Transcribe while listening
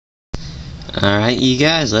Alright, you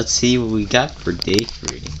guys, let's see what we got for day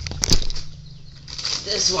 3.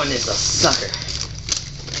 This one is a sucker.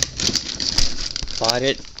 Bought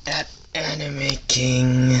it at Anime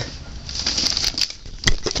King.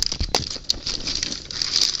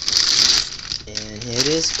 And it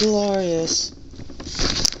is glorious.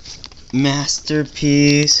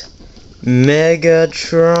 Masterpiece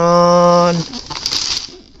Megatron.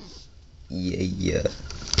 Yeah.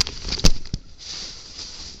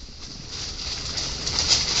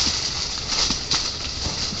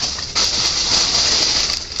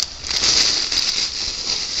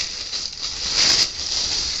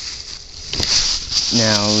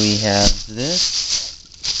 Now we have this.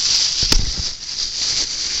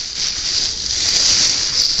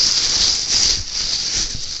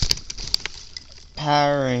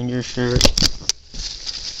 Power Ranger shirt.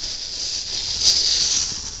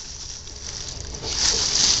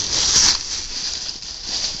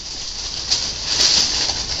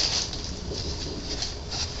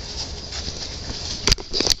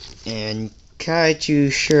 And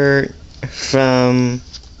Kaiju shirt from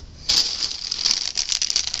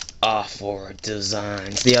for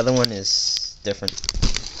Designs. The other one is different.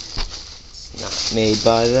 It's not made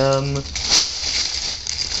by them.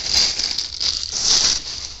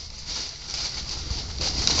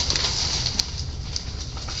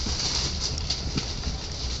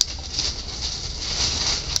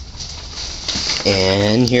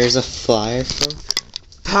 And here's a flyer from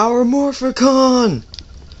Power Morphicon!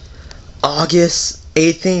 August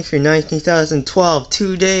 18th through 19th, 2012,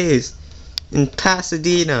 2 days in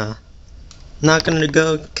Pasadena. Not gonna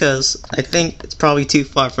go because I think it's probably too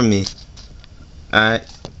far from me. Alright,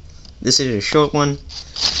 this is a short one.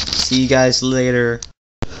 See you guys later.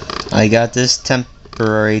 I got this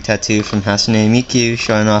temporary tattoo from Hasune Miku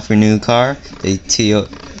showing off her new car, the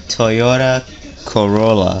Toyota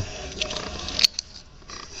Corolla.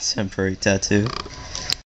 Temporary tattoo.